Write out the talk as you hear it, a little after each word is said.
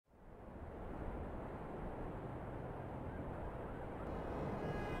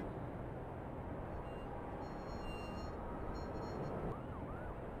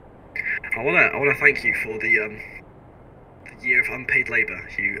I wanna thank you for the year of unpaid labour.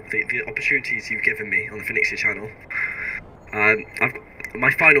 The opportunities you've given me on the Phonixia channel.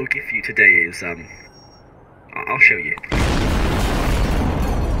 My final gift for you today is I'll show you.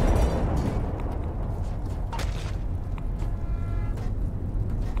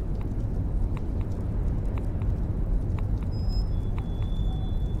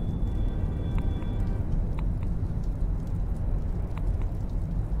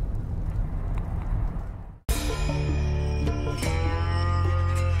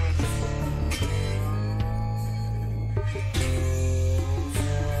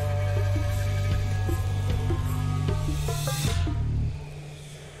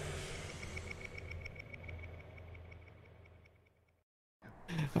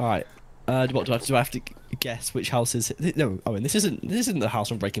 Alright. What do I have to guess which house is it? No, Owen, this isn't the house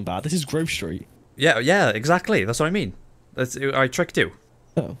from Breaking Bad. This is Grove Street. Yeah, exactly. That's what I mean. I tricked you.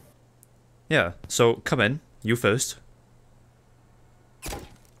 Oh. Yeah. So come in. You first.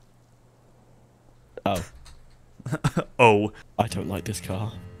 Oh. Oh. I don't like this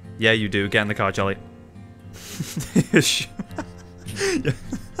car. Yeah, you do. Get in the car, Charlie.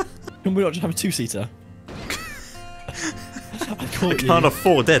 Can we not just have a two-seater? I can't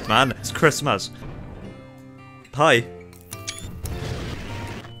afford it, man. It's Christmas. Hi.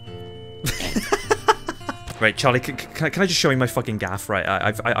 Right, Charlie, can I just show you my fucking gaff? Right,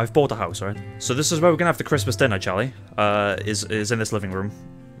 I've bought a house, right? So this is where we're gonna have the Christmas dinner, Charlie. Is in this living room,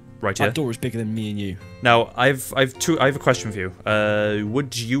 right here. That door is bigger than me and you. Now, I have a question for you.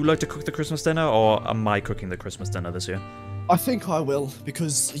 Would you like to cook the Christmas dinner, or am I cooking the Christmas dinner this year? I think I will,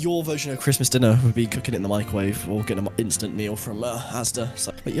 because your version of Christmas dinner would be cooking it in the microwave or getting an instant meal from Asda.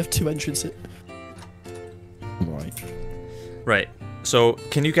 So, but you have two entrances. Right. Right. So,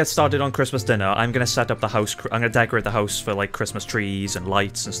 can you get started on Christmas dinner? I'm gonna set up the house. I'm gonna decorate the house for like Christmas trees and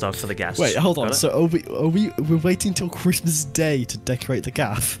lights and stuff for the guests. Wait, hold on. So, we're waiting till Christmas Day to decorate the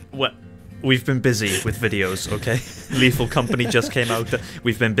gaff? What? We've been busy with videos, okay? Lethal Company just came out.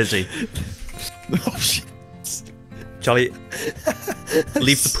 We've been busy. Oh shit. Charlie,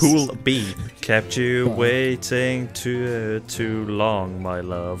 leave the pool be. Kept you waiting too long, my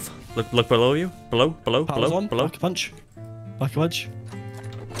love. Look below you. Below. Like a punch.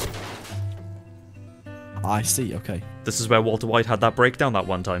 I see. Okay. This is where Walter White had that breakdown that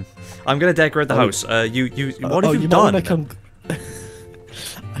one time. I'm gonna decorate the house. What have you done?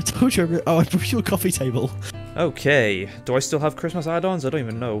 I told you. I brought you a coffee table. Okay. Do I still have Christmas add-ons? I don't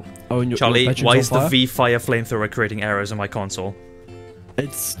even know. Oh, and Charlie, why is the V-Fire flamethrower creating errors in my console?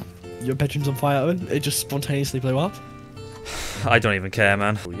 It's... Your bedroom's on fire, Owen. It just spontaneously blew up. I don't even care,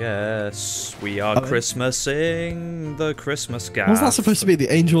 man. Oh, yes, we are Christmasing the Christmas gaff. Was that supposed to be the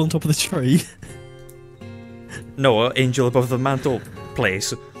angel on top of the tree? No, angel above the mantle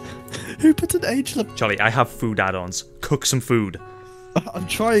place. Who put an angel up? Charlie, I have food add-ons. Cook some food. I'm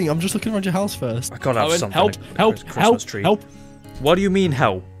trying. I'm just looking around your house first. I gotta have something. Help! What do you mean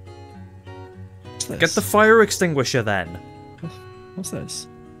help? Get the fire extinguisher then. What's this?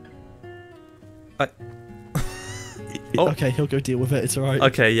 Oh. Okay, he'll go deal with it. It's alright.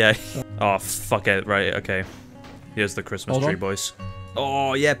 Okay, yeah. Oh, fuck it. Right, okay. Here's the Christmas tree, boys.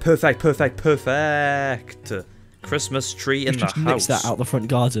 Oh, yeah, perfect. Christmas tree in the house. You just nixed that out the front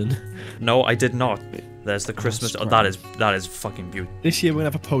garden. No, I did not. There's the Christmas. Oh, that is fucking beautiful. This year we're gonna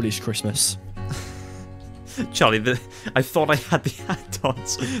have a Polish Christmas. Charlie, I thought I had the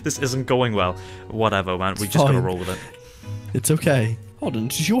add-ons. This isn't going well. Whatever, man. We just gotta roll with it. It's okay. Hold on.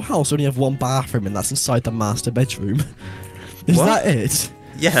 Does your house only have one bathroom, and that's inside the master bedroom? Is that it?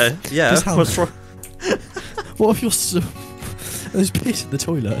 Yeah. What's wrong? What if you're there's piss in the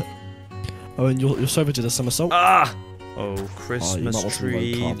toilet? Oh, and your sofa did a somersault. Ah! Oh, Christmas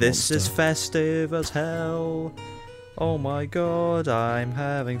tree, this is festive as hell. Oh my god, I'm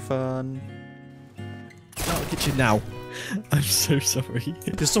having fun. I'll get you now. I'm so sorry.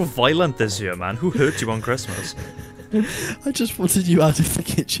 You're so violent this year, man. Who hurt you on Christmas? I just wanted you out of the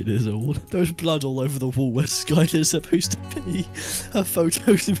kitchen is all. There was blood all over the wall where Skylar's supposed to be. Her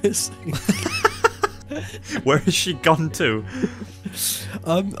photo's missing. Where has she gone to?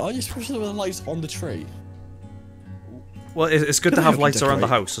 Are you supposed to have the lights on the tree? Well, it's good to have lights around the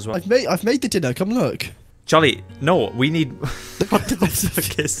house as well. I've made the dinner. Come look. Charlie, no, we need. What the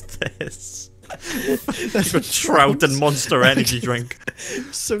fuck is this? There's a trout and Monster Energy drink.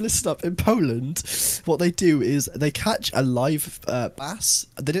 So listen up. In Poland, what they do is they catch a live bass.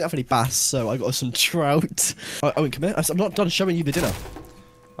 They didn't have any bass, so I got some trout. Owen, come here. I'm not done showing you the dinner.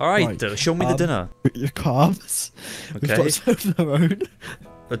 Alright, show me the dinner. Your carbs. Okay. We've got Toblerone.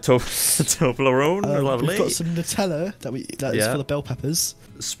 A Toblerone, lovely. We've got some Nutella that is for the bell peppers.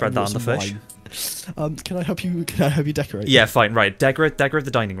 spread that on the some fish. wine. Can I help you? Can I help you decorate? Yeah, fine. Right, decorate the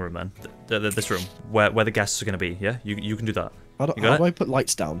dining room then. This room where the guests are gonna be. Yeah, you can do that. How do I put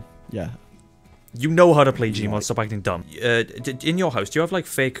lights down? Yeah. You know how to play Gmod. Stop acting dumb. In your house, do you have like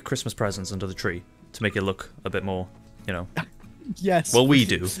fake Christmas presents under the tree to make it look a bit more, you know? Yes. Well, we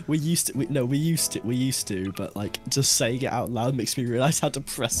do. We used to, but like just saying it out loud makes me realise how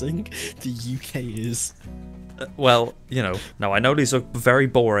depressing the UK is. Well, you know. Now I know these look very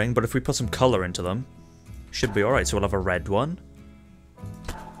boring, but if we put some colour into them, should be all right. So we'll have a red one,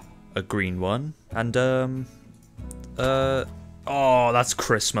 a green one, and oh, that's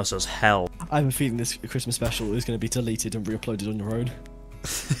Christmas as hell. I have a feeling this Christmas special is going to be deleted and re-uploaded on your own.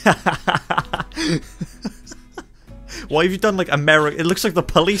 Why have you done like America? It looks like the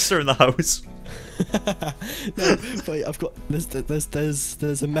police are in the house. No, but I've got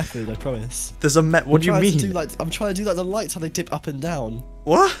there's a method. I promise. There's a What do you mean? I'm trying to do like the lights how they dip up and down.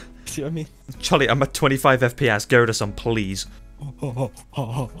 What? See what I mean? Charlie, I'm at 25 FPS. Get rid of some, please.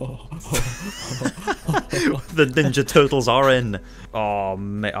 The Ninja Turtles are in. Oh,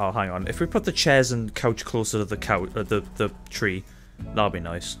 mate. Oh, hang on. If we put the chairs and couch closer to the the tree, that'll be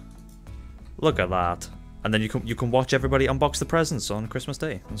nice. Look at that. And then you can watch everybody unbox the presents on Christmas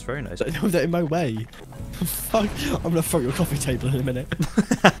Day. That's very nice. No, they're in my way. Fuck. I'm gonna throw your coffee table in a minute.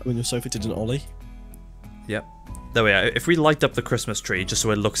 When your sofa did an ollie. Yep. There we are. If we light up the Christmas tree just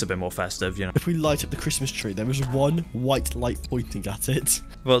so it looks a bit more festive, you know. If we light up the Christmas tree, there is one white light pointing at it.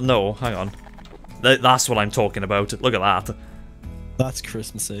 Well, no, hang on. That's what I'm talking about. Look at that. That's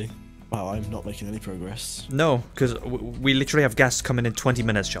Christmassy. Wow, I'm not making any progress. No, because we literally have guests coming in 20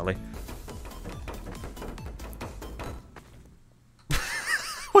 minutes, Charlie.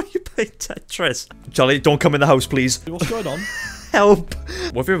 Why are you playing Tetris? Charlie, don't come in the house, please. What's going on? Help!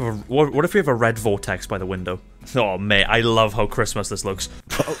 What if we have a red vortex by the window? Oh, mate, I love how Christmas this looks.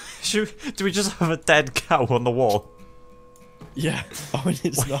 Oh. Do we just have a dead cow on the wall? Yeah, Owen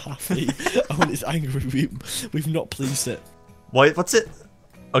is not happy. Owen is angry. We've not pleased it. Why? What's it?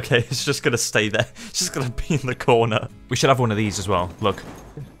 Okay, it's just gonna stay there. It's just gonna be in the corner. We should have one of these as well. Look.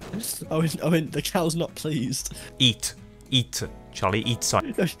 Owen, the cow's not pleased. Eat, Charlie, eat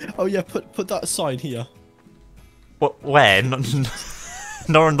sign. Oh yeah, put that sign here. What? Where?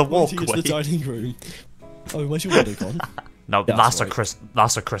 Not on the walkway. Into the dining room. Oh, where's your window gone? No, Yeah, that's right.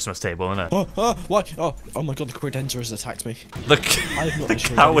 that's a Christmas table, isn't it? Oh, what? Oh my god, the credenza has attacked me. Look, I have not the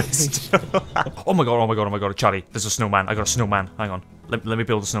destroyed cow anything. is. Oh my god, Charlie, there's a snowman. I got a snowman. Hang on, let me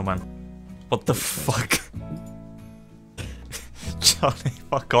build a snowman. What the fuck? Charlie,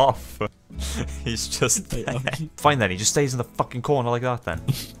 fuck off. He's just there. Fine then, he just stays in the fucking corner like that then.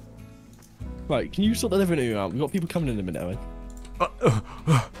 Right, can you sort the living room out? We've got people coming in a minute, Owen.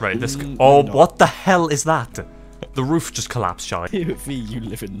 Right, this. Mm, Oh, no. what the hell is that? The roof just collapsed, Charlie. POV, you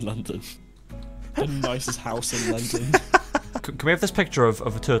live in London. The nicest house in London. Can we have this picture of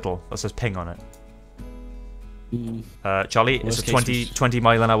a turtle that says ping on it? Charlie, it's a 20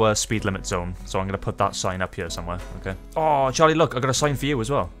 mile an hour speed limit zone, so I'm going to put that sign up here somewhere, okay? Oh, Charlie, look, I got a sign for you as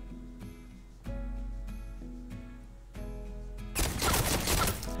well.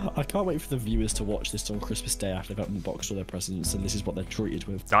 I can't wait for the viewers to watch this on Christmas Day after they've unboxed all their presents, and this is what they're treated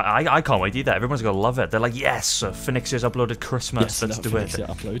with. I can't wait either. Everyone's going to love it. They're like, yes, Phonixia's uploaded Christmas, Yes, let's do it.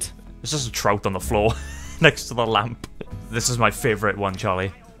 Upload. There's just a trout on the floor next to the lamp. This is my favourite one,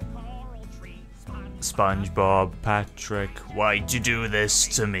 Charlie. SpongeBob, Patrick, why'd you do this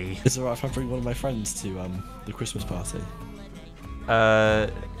to me? Is it alright if I bring one of my friends to the Christmas party?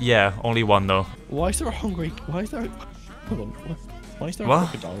 Yeah, only one though. Why is there a hungry? Why is there? Hold on. Why is there a What?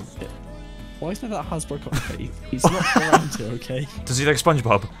 crocodile? Why is there that Hasbro cockpit? He's not around here, okay? Does he like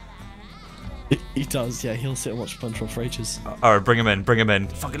SpongeBob? He does, yeah. He'll sit and watch SpongeBob for ages. Alright, bring him in, bring him in.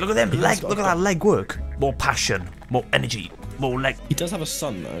 Fucking look at them He has look at got- that leg work. More passion, more energy, more leg. He does have a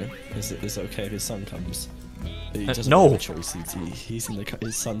son though. Is it okay if his son comes? He doesn't no. have a choice. He's in the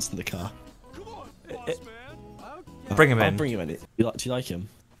his son's in the car. Bring him I'll in. bring him in. Do you like him?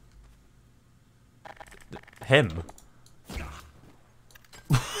 Him?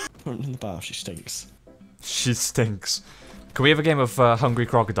 Put him in the bath. She stinks. She stinks. Can we have a game of Hungry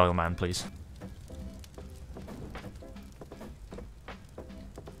Crocodile Man, please?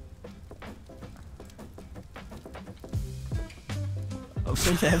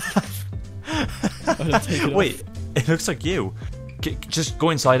 Wait, it looks like you. Just go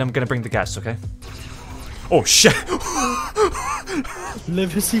inside, I'm gonna bring the guests, okay? Oh shit!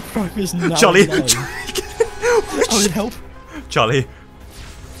 Liberty Prime is now Charlie! alive. Oh, help! Charlie!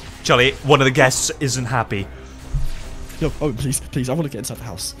 Charlie, one of the guests isn't happy. No, oh please, I want to get inside the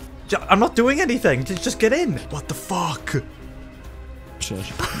house. I'm not doing anything, just get in! What the fuck? Sure,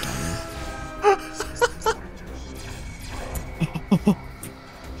 should put them down there.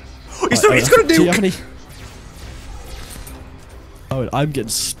 He's got a Do you have nuke! any? Oh, I'm getting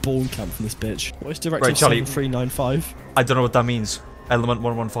spawn camp from this bitch. What is Directive Right, Charlie. 7395? I don't know what that means. Element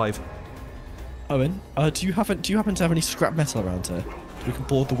 115. Owen, do you happen to have any scrap metal around here we can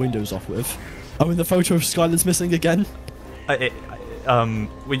board the windows off with? Owen, the photo of Skyland's missing again.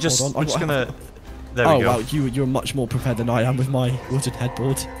 We're just Hold on, gonna. There we Oh go. wow, you're much more prepared than I am with my wooden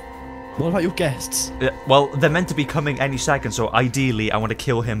headboard. What about your guests? Well, they're meant to be coming any second, so ideally I want to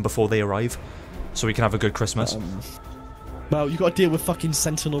kill him before they arrive, so we can have a good Christmas. Well, you got to deal with fucking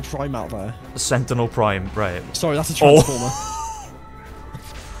Sentinel Prime out there. Sentinel Prime, right? Sorry, that's a transformer.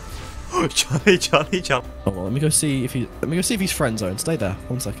 Charlie. Oh well, let me go see if he's friend zone. Stay there,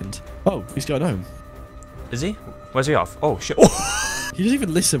 1 second. Oh, he's going home. Is he? Where's he off? Oh shit! Oh. He doesn't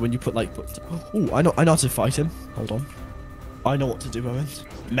even listen when you put like. Oh, I know how to fight him. Hold on. I know what to do, Owen.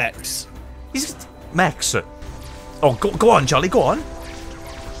 Mechs. He's Max. Oh, go on, Charlie, go on.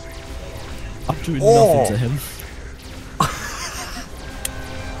 I'm doing nothing to him.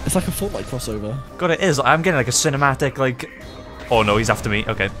 It's like a Fortnite crossover. God, it is. I'm getting like a cinematic like. Oh no, he's after me.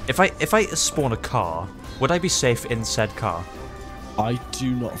 Okay. If I spawn a car, would I be safe in said car? I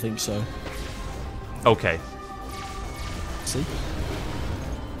do not think so. Okay. See?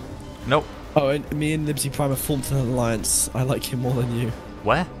 Nope. Oh, and me and Nibsy Prime have formed an alliance. I like him more than you.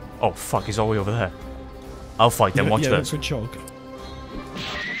 Where? Oh fuck, he's all the way over there. I'll fight them. Watch this. Good jog.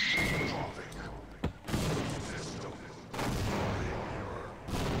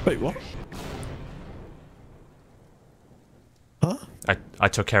 Wait, what? Huh? I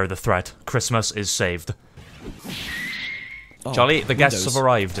took care of the threat. Christmas is saved. Oh, Charlie, the guests windows. have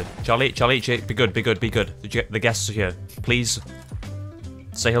arrived. Charlie, be good. The guests are here. Please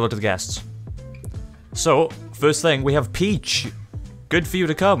say hello to the guests. So, first thing, we have Peach. Good for you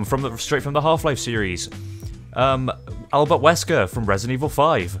to come straight from the Half-Life series. Albert Wesker from Resident Evil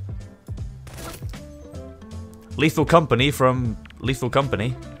 5. Lethal Company from Lethal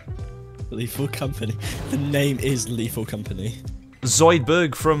Company. Lethal Company. The name is Lethal Company.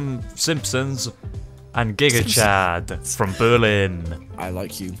 Zoidberg from Simpsons. And Giga Chad from Berlin. I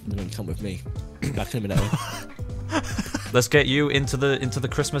like you. You're going to come with me. Back in a minute. Let's get you into the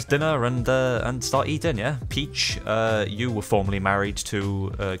Christmas dinner and start eating, yeah? Peach, you were formerly married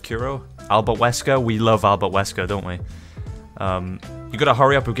to Kuro. Albert Wesker, we love Albert Wesker, don't we? You gotta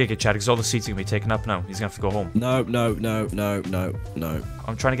hurry up with Giga Chad because all the seats are gonna be taken up now. He's gonna have to go home. No.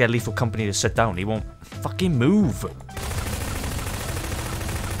 I'm trying to get Lethal Company to sit down. He won't fucking move.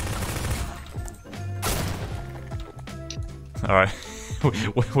 Alright.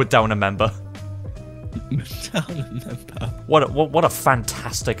 We're down a member. Down a member. What a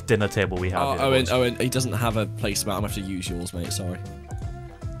fantastic dinner table we have here. Owen, he doesn't have a placemat. I'm gonna have to use yours, mate. Sorry.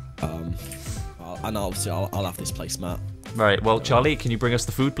 And obviously I'll have this placemat. Right. Well, Charlie, can you bring us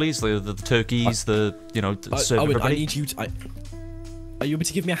the food, please? The turkeys, serve Owen, everybody. I need you to. Are you able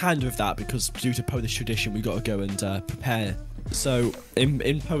to give me a hand with that? Because due to Polish tradition, we got to go and prepare. So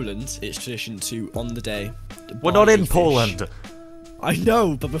in Poland, it's tradition to on the day. We're not in fish. Poland. I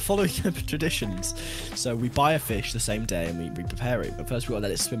know, but we're following traditions. So we buy a fish the same day and we prepare it. But first we got to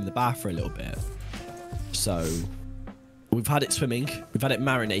let it swim in the bath for a little bit. So we've had it swimming. We've had it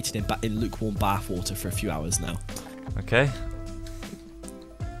marinated in lukewarm bath water for a few hours now. Okay.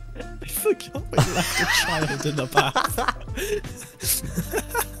 I forgot we left a child in the bath.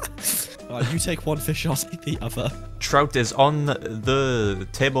 Right, you take one fish, I'll take the other. Trout is on the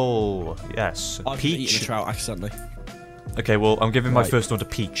table. Yes. I've Peach. eaten a trout accidentally. Okay, well, I'm giving my Right. first one to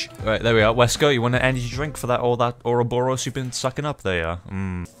Peach. Right, there we are. Wesker, you want an energy drink for that Ouroboros you've been sucking up there?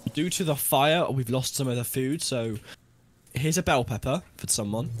 Due to the fire, we've lost some of the food, so here's a bell pepper for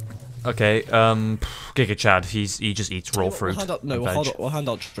someone. Okay, Giga Chad, he just eats raw fruit. We'll hand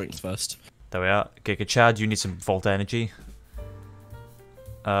out drinks first. There we are. Giga Chad, you need some Volt energy.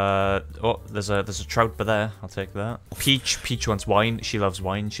 Oh, there's a trout by there. I'll take that. Peach wants wine. She loves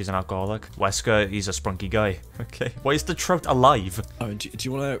wine. She's an alcoholic. Wesker, he's a sprunky guy. Okay. Why is the trout alive? Oh, do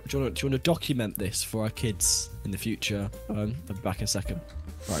you want to document this for our kids in the future? I'll be back in a second.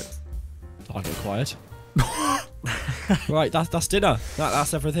 Right. I'll get quiet. Right, that's dinner.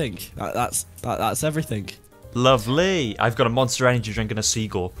 That's everything. That's everything. Lovely. I've got a Monster Energy drink and a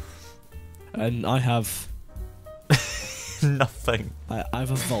seagull. And I have Nothing. I have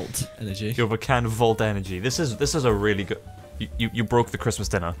a Volt energy. You have a can of Volt energy. This is a really good. You broke the Christmas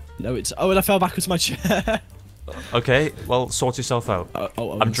dinner. No, it's. Oh, and I fell backwards my chair. Okay, well, sort yourself out.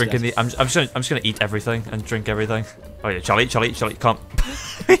 I'm drinking the. I'm just gonna eat everything and drink everything. Oh yeah, Charlie, come.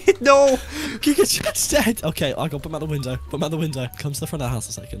 No. Giga's dead. Okay, I got put him out the window. Put him out the window. Come to the front of the house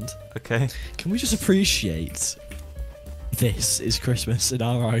a second. Okay. Can we just appreciate? This is Christmas in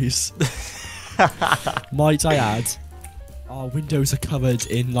our eyes. Might I add? Our windows are covered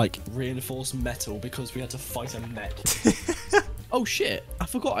in like reinforced metal because we had to fight a mech. Oh shit! I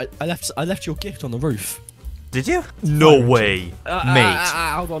forgot. I left your gift on the roof. Did you? No way, mate.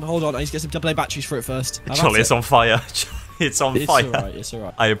 Hold on. I need to get some AA batteries for it first. Charlie, it's on fire. It's on fire. It's alright. It's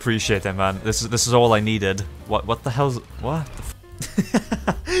alright. I appreciate it, man. This is all I needed. What the hell's what?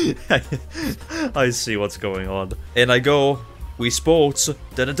 I see what's going on. In I go. We sports.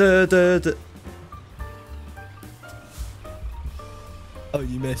 Da da da da da. Oh,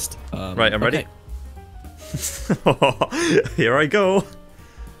 you missed. Right, I'm ready. Here I go.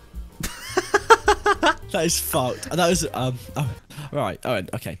 That is fucked. That was right. Owen.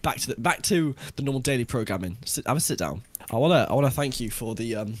 Okay, back to the normal daily programming. Have a sit down. I wanna thank you for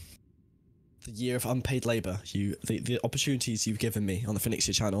the year of unpaid labour. The opportunities you've given me on the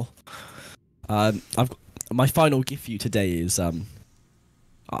Phonixia channel. My final gift for you today is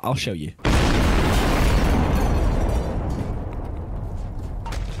I'll show you.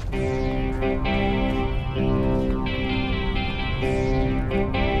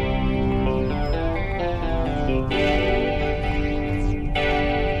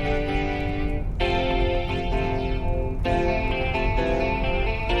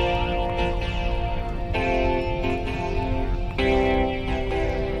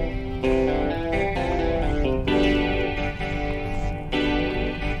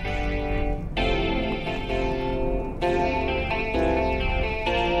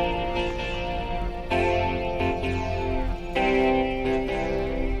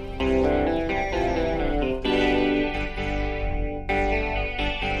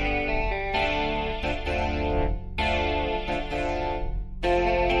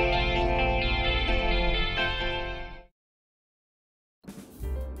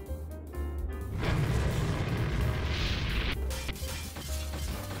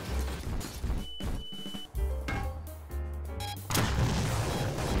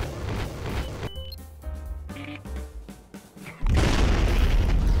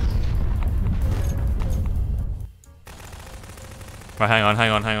 Right, hang on.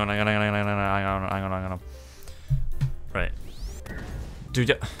 Right.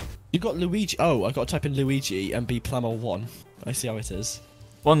 Dude, You got Luigi. Oh, I got to type in Luigi and be Plumber 1. I see how it is.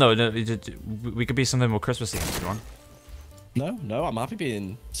 well, no, we could be something more Christmassy if you want. No, I'm happy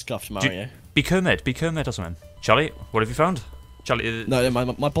being scuffed Mario. Be Kermit or something. Charlie, what have you found? Charlie. No,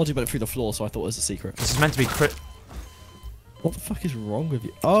 my body went through the floor, so I thought it was a secret. This is meant to be What the fuck is wrong with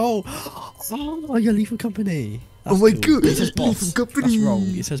you? Oh, you're leaving company. That's oh my cool. god, It says boss. company. That's wrong.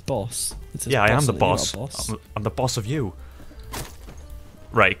 It says boss. It says yeah, I am the and boss. you're not a boss. I'm the boss of you.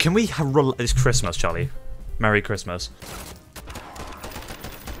 Right, can we roll this Christmas, Charlie? Merry Christmas.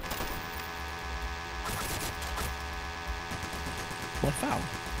 What found?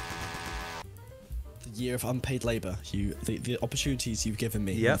 The year of unpaid labour. The opportunities you've given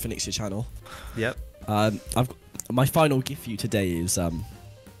me on the Phonixia channel. Yep. My final gift for you today is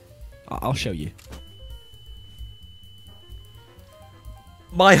I'll show you.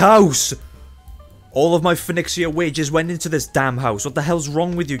 My house! All of my Phonixia wages went into this damn house. What the hell's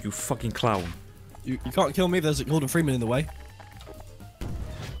wrong with you, you fucking clown? You can't kill me. There's a Gordon Freeman in the way.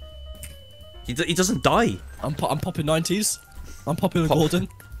 He doesn't die. I'm popping 90s. I'm popping a Gordon.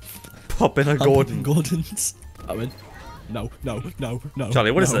 Popping a Gordon. I'm popping Gordons. Owen. No.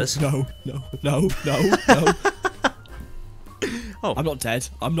 Charlie, what is this? No. Oh. I'm not dead.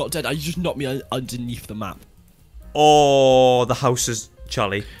 You just knocked me underneath the map. Oh, the house is...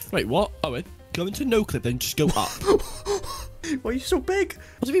 Charlie. Wait, what? Owen, go into no clip, then just go up. Why are you so big?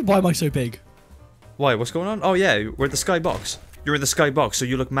 What do you mean, why am I so big? Why, what's going on? Oh yeah, we're in the sky box. You're in the sky box, so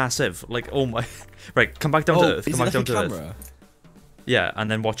you look massive. Like, oh my... Right, come back down to Earth. Come back down to Earth. Yeah,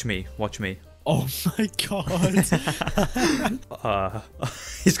 and then watch me. Oh my god.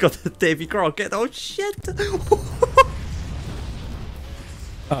 He's got the Davy Crockett. Oh shit.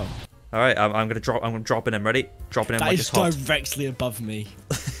 Oh. All right, I'm gonna drop in him. Ready? Dropping in That like is it's hot. directly above me.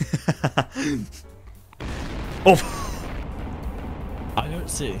 Oh. I don't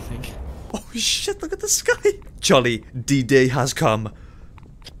see anything. Oh shit! Look at the sky. Charlie, D-Day has come.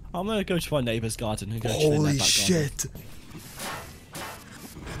 I'm gonna go to my neighbour's garden and go chill in their Holy back shit! garden.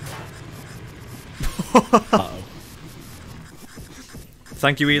 Uh-oh.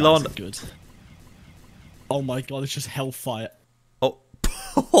 Thank you, Elon. That's good. Oh my god, it's just hellfire. Oh.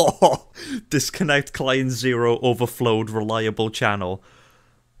 Disconnect client 0 overflowed reliable channel.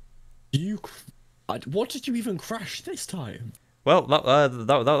 What did you even crash this time? Well,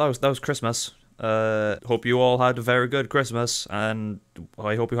 that was Christmas. Hope you all had a very good Christmas, and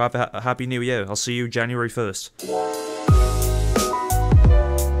I hope you have a happy New Year. I'll see you January 1st.